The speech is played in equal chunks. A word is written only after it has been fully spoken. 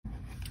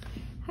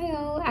Hi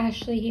all,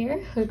 Ashley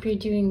here. Hope you're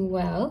doing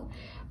well.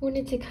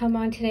 Wanted to come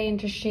on today and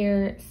just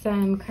share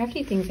some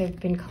crafty things I've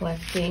been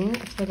collecting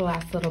for the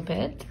last little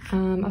bit.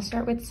 I'll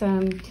start with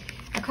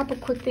a couple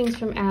quick things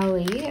from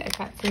Allie. I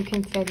got some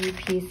confetti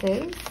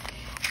pieces,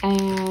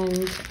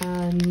 and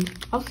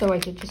also I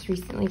did just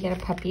recently get a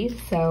puppy,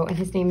 and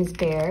his name is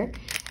Bear.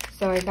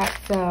 So I got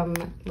some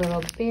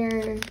little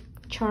bear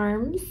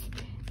charms,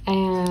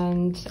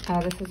 and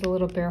this is a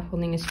little bear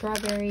holding a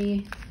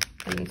strawberry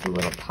and then some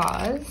little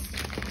paws.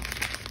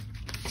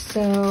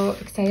 So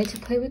excited to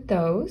play with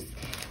those.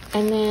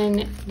 And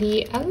then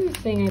the other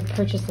thing I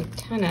purchased a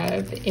ton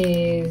of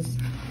is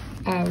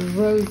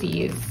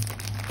Rosie's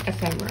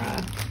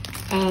ephemera.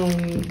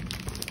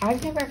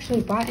 I've never actually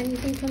bought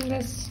anything from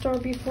this store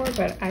before,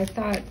 but I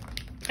thought,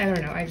 I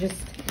don't know,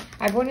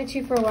 I've wanted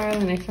to for a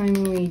while, and I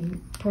finally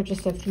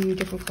purchased a few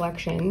different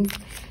collections.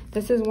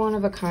 This is one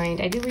of a kind.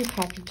 I did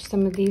repackage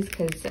some of these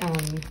because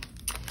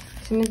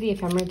some of the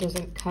ephemera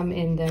doesn't come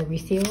in the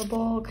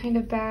resealable kind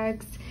of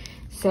bags.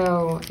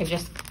 So I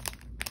just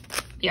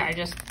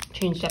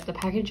changed up the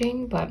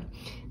packaging, but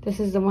this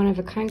is the one of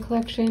a kind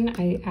collection.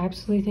 I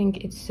absolutely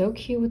think it's so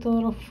cute with the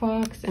little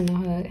fox and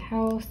the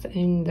house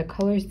and the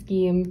color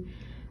scheme,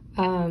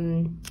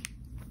 the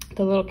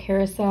little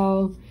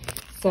carousel.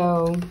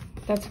 So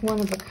that's one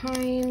of a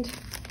kind.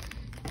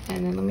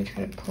 And then let me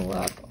try to pull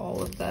up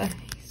all of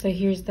so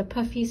here's the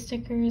puffy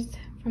stickers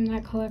from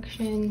that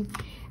collection,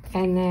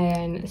 and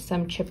then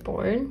some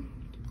chipboard.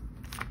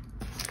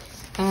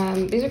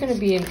 These are going to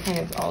be in kind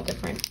of all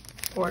different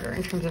order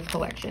in terms of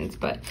collections,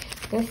 but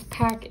this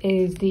pack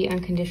is the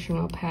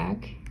unconditional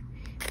pack.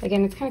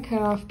 Again, it's kind of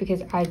cut off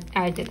because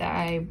I did that.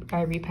 I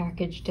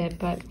repackaged it,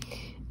 but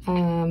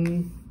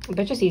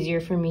just easier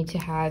for me to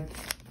have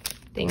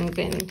things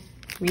in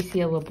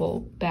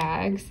resealable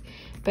bags.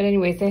 But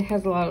anyways, it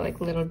has a lot of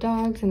like little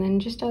dogs and then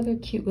just other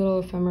cute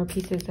little ephemera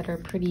pieces that are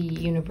pretty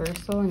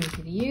universal and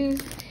easy to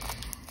use.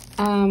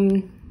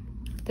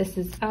 This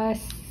is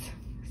Us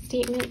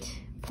statement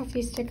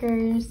puffy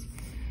stickers,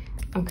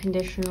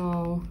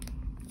 unconditional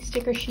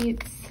sticker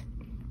sheets,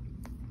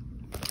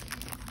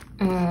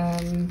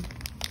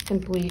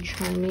 Simply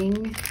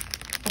Charming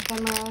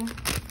ephemera,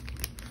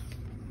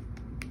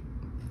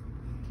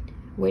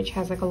 which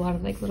has like a lot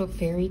of like little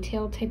fairy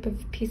tale type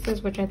of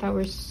pieces, which I thought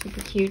were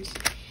super cute.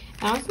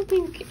 I also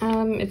think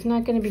it's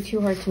not going to be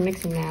too hard to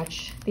mix and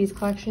match these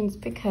collections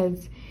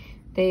because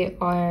they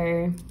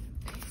are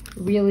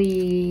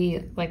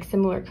really like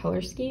similar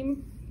color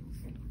scheme.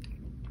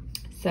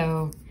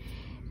 So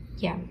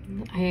yeah,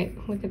 I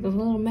look at the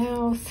little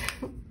mouse,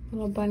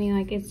 little bunny,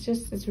 like it's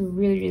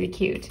really, really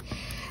cute.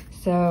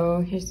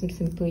 So here's some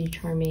Simply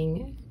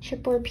Charming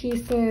chipboard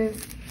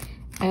pieces,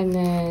 and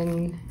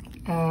then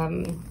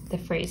the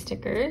phrase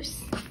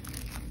stickers,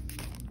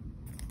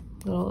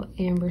 little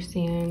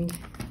ampersand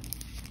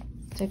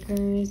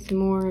stickers,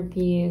 more of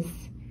these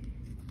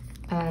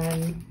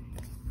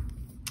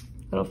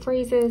little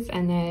phrases,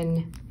 and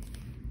then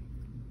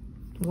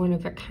one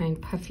of a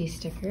kind puffy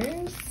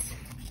stickers,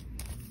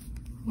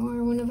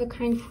 more one of a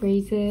kind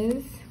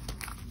phrases,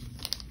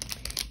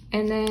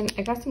 and then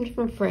I got some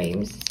different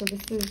frames. So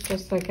this is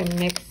just like a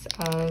mix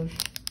of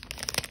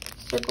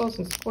circles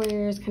and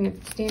squares, kind of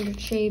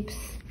standard shapes.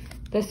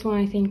 This one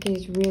I think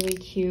is really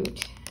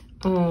cute.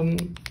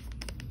 The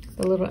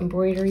little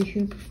embroidery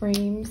hoop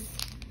frames.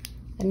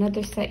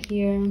 Another set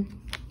here,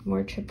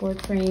 more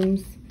chipboard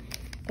frames.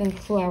 Then a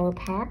flower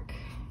pack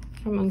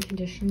from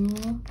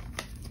Unconditional.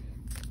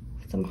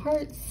 Some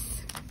hearts.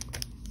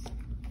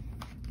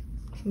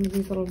 Some of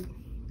these little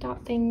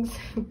dot things.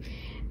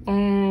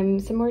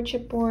 Some more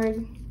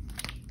chipboard.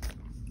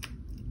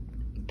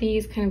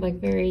 These kind of like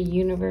very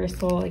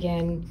universal,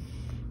 again,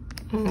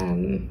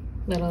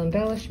 little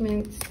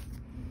embellishments.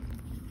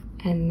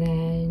 And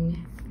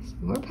then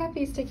some more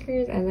puppy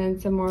stickers, and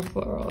then some more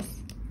florals.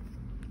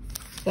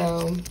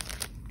 So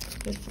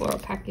this floral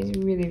pack is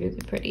really,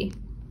 really pretty.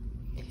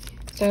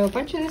 So a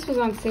bunch of this was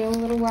on sale a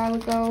little while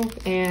ago,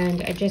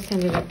 and I just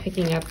ended up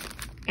picking up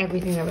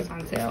everything that was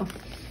on sale.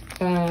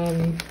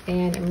 And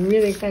I'm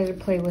really excited to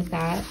play with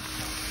that.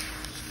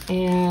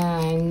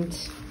 And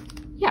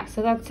yeah,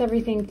 so that's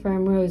everything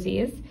from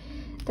Rosie's.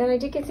 Then I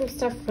did get some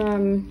stuff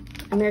from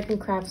American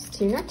Crafts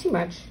too, not too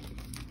much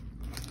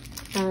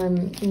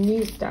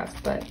new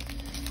stuff, but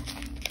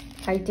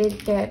I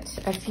did get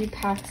a few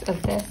packs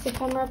of this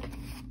ephemera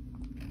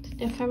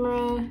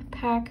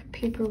pack,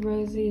 Paper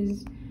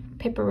Roses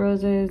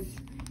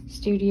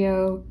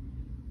Studio.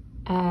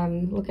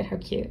 Look at how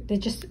cute. They're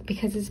just,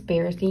 because it's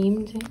bear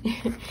themed,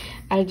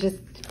 I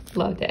just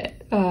loved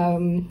it.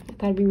 I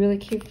thought it'd be really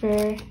cute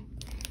for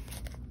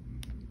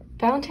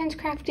Valentine's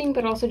crafting,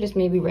 but also just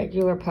maybe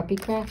regular puppy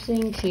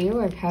crafting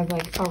too. I've had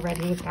like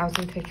already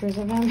 1,000 pictures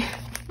of them.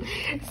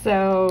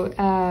 So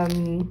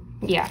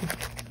yeah,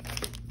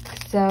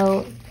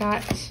 so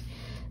got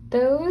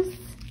those.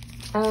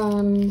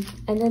 And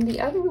then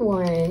the other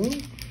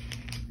one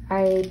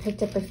I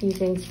picked up a few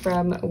things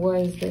from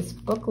was this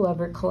Book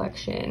Lover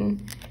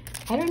collection.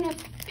 I don't know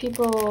if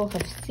people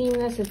have seen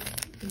this. It's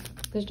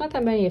there's not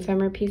that many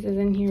ephemera pieces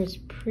in here. It's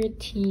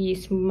pretty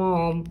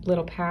small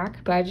little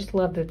pack, but I just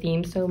love the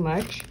theme so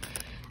much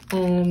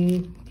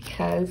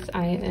because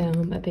I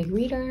am a big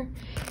reader.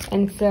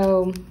 And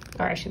so,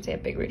 or I should say a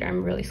big reader, I'm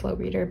a really slow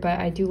reader, but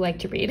I do like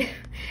to read.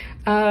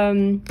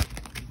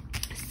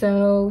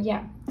 So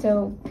yeah,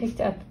 so picked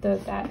up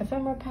that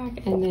ephemera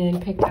pack, and then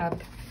picked up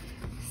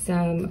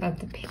some of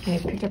the, I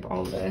picked up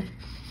all the,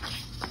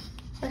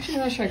 actually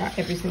I'm not sure I got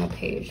every single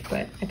page,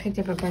 but I picked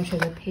up a bunch of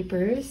the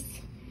papers.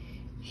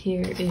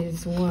 Here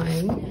is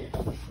one,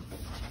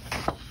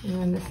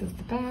 and this is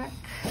the back.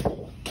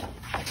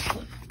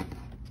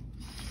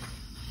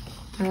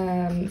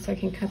 So I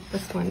can cut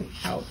this one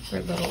out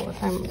for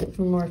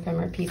more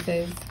ephemera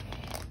pieces.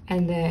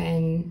 And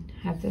then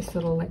have this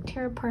little like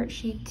tear apart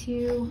sheet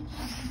too.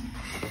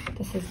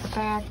 This is the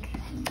back.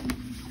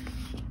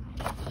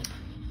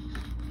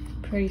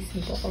 Pretty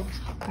simple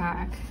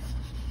back.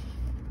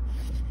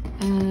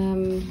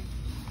 And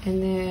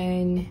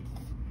then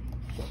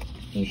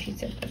a few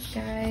sheets of this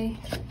guy.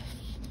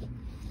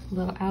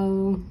 Little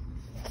owl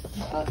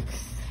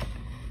books.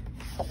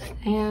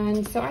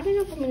 And so I don't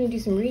know if I'm gonna do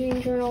some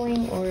reading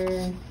journaling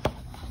or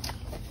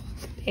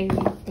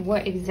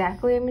what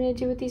exactly I'm gonna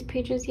do with these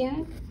pages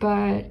yet,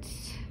 but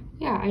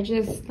yeah, I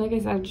just, like I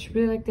said, I just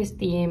really like this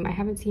theme. I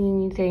haven't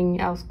seen anything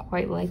else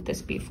quite like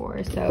this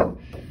before, so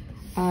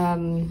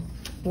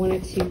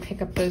wanted to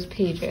pick up those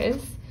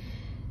pages.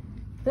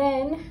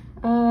 Then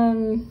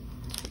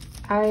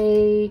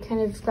I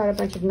kind of got a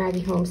bunch of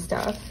Maggie Home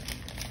stuff.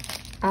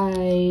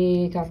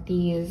 I got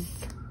these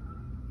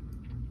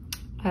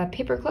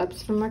paper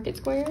clips from Market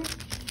Square.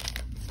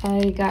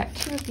 I got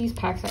 2 of these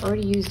packs. I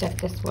already used up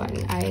this one.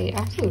 I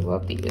absolutely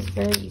love these.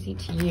 Very easy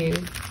to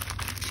use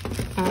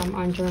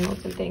on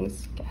journals and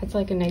things. It's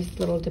like a nice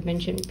little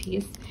dimension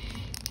piece.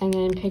 And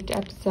then picked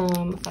up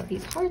some of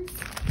these hearts.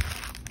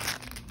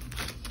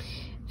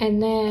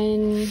 And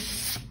then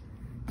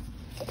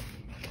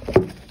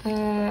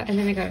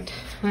I got a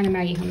ton of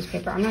Maggie Holmes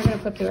paper. I'm not gonna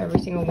flip through every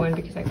single one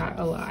because I got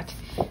a lot.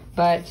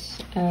 But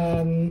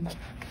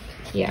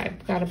yeah,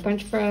 I've got a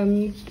bunch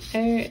from,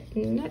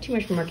 not too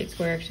much from Market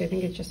Square actually. I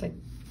think it's just like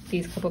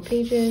these couple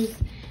pages.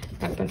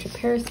 Got a bunch of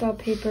parasol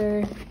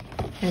paper.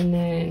 And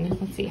then,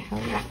 let's see,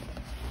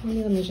 let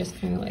me just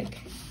kind of like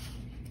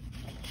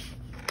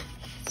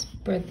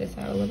spread this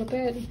out a little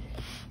bit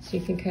so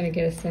you can kind of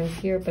get a sense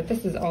here. But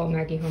this is all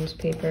Maggie Holmes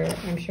paper.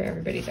 I'm sure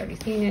everybody's already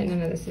seen it.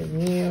 None of this is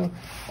new.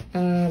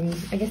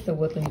 I guess the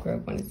Woodland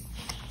Grove one is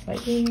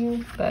slightly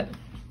new, but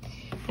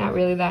not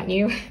really that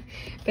new.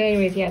 But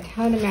anyways, yeah, a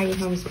ton of Maggie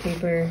Holmes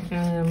paper,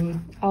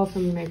 all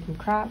from American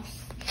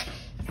Crafts.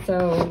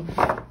 So,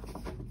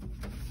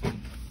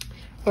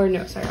 or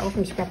no, sorry, all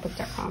from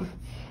scrapbook.com.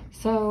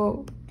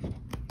 So,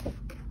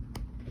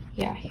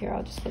 yeah, here,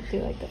 I'll just flip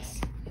through like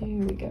this. There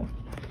we go.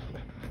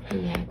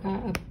 And yeah, I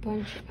got a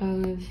bunch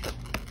of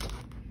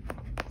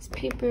this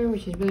paper,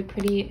 which is really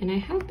pretty. And I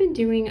have been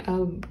doing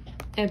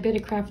a bit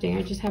of crafting.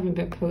 I just haven't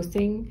been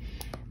posting.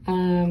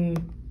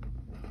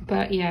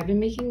 But yeah, I've been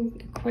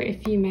making quite a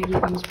few Maggie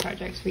Holmes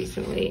projects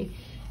recently.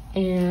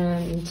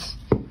 And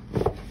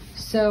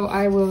so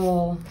I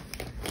will,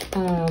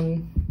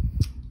 I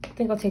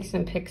think I'll take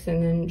some pics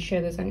and then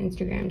share this on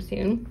Instagram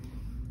soon.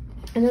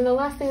 And then the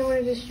last thing I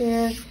wanted to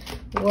share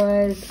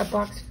was a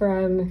box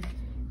from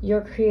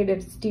Your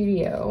Creative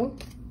Studio.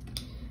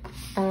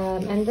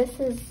 And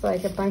this is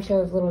like a bunch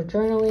of little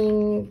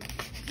journaling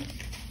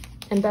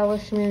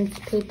embellishments,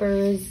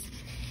 papers,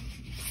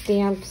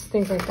 stamps,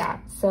 things like that.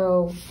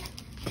 So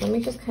let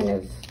me just kind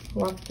of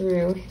walk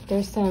through.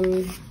 There's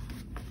some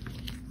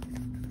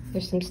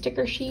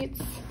sticker sheets,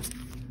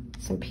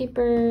 some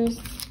papers,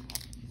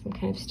 some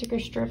kind of sticker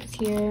strips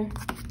here.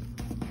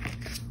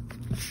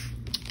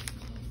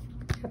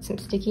 Got some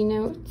sticky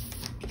notes.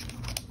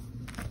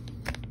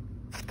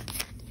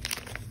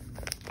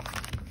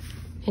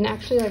 And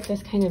actually, like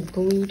this kind of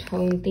blue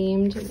tone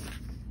themed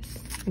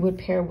would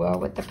pair well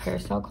with the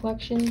parasol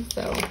collection.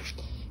 So I'm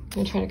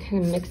gonna try to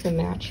kind of mix and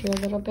match here a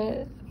little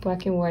bit.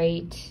 Black and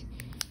white,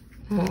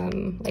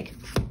 like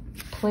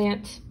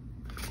plant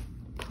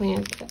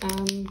pages.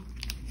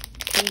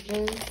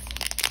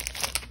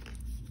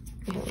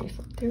 Here, let me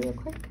flip through real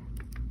quick.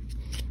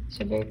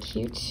 So very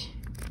cute.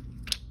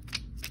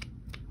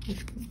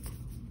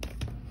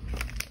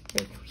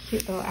 Very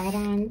cute little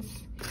add-ons.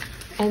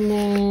 And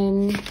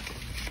then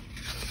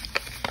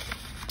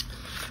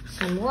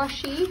some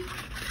washi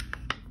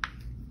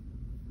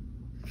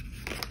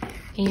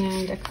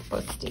and a couple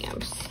of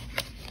stamps.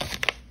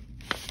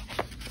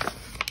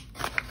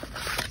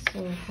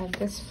 So I have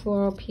this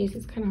floral piece.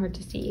 It's kind of hard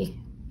to see.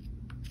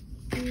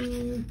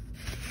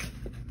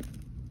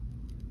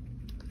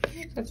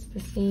 That's the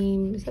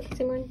same. Is that the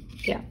same one?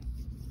 Yeah.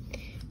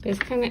 But it's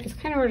kind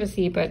of hard to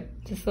see. But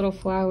this little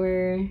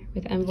flower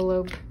with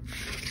envelope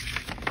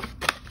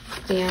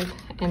stamp,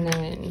 and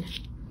then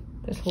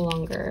this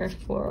longer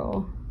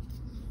floral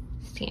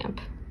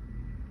stamp.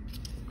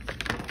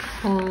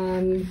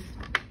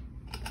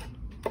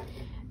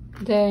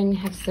 Then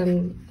have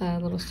some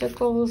little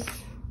circle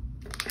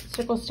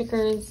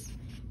stickers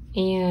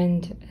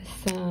and a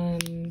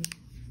some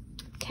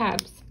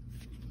tabs.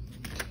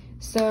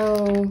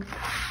 So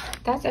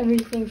that's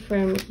everything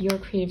from your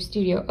creative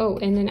studio. Oh,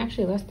 and then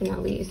actually last but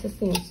not least, this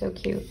thing is so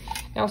cute.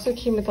 It also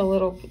came with a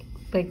little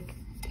like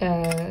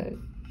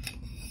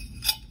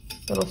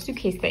little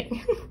suitcase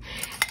thing.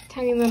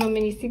 Tiny little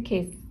mini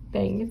suitcase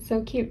thing. It's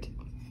so cute.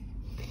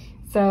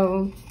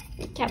 So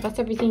yeah, that's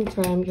everything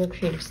from your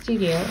creative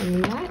studio,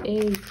 and that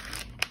is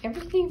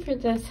everything for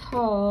this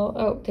haul.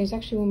 Oh, there's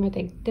actually one more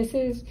thing. This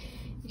is,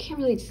 you can't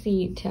really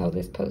see till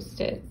this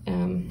post-it.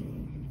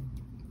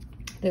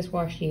 This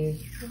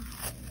washi,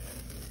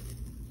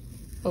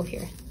 oh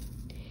here,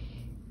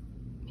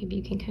 maybe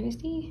you can kind of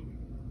see,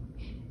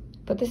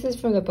 but this is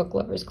from the Book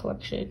Lovers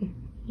collection.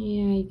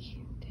 Yeah,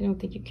 I don't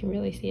think you can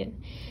really see it,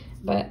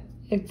 but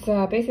it's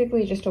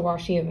basically just a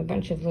washi of a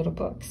bunch of little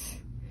books.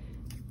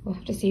 We'll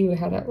have to see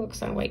how that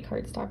looks on white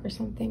cardstock or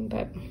something,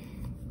 but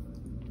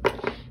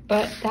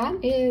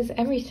that is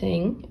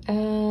everything.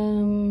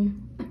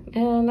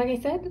 And like I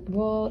said,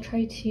 we'll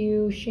try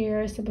to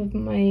share some of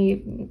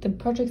the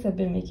projects I've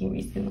been making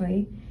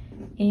recently,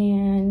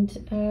 and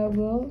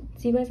we'll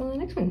see you guys on the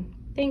next one.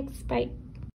 Thanks, bye.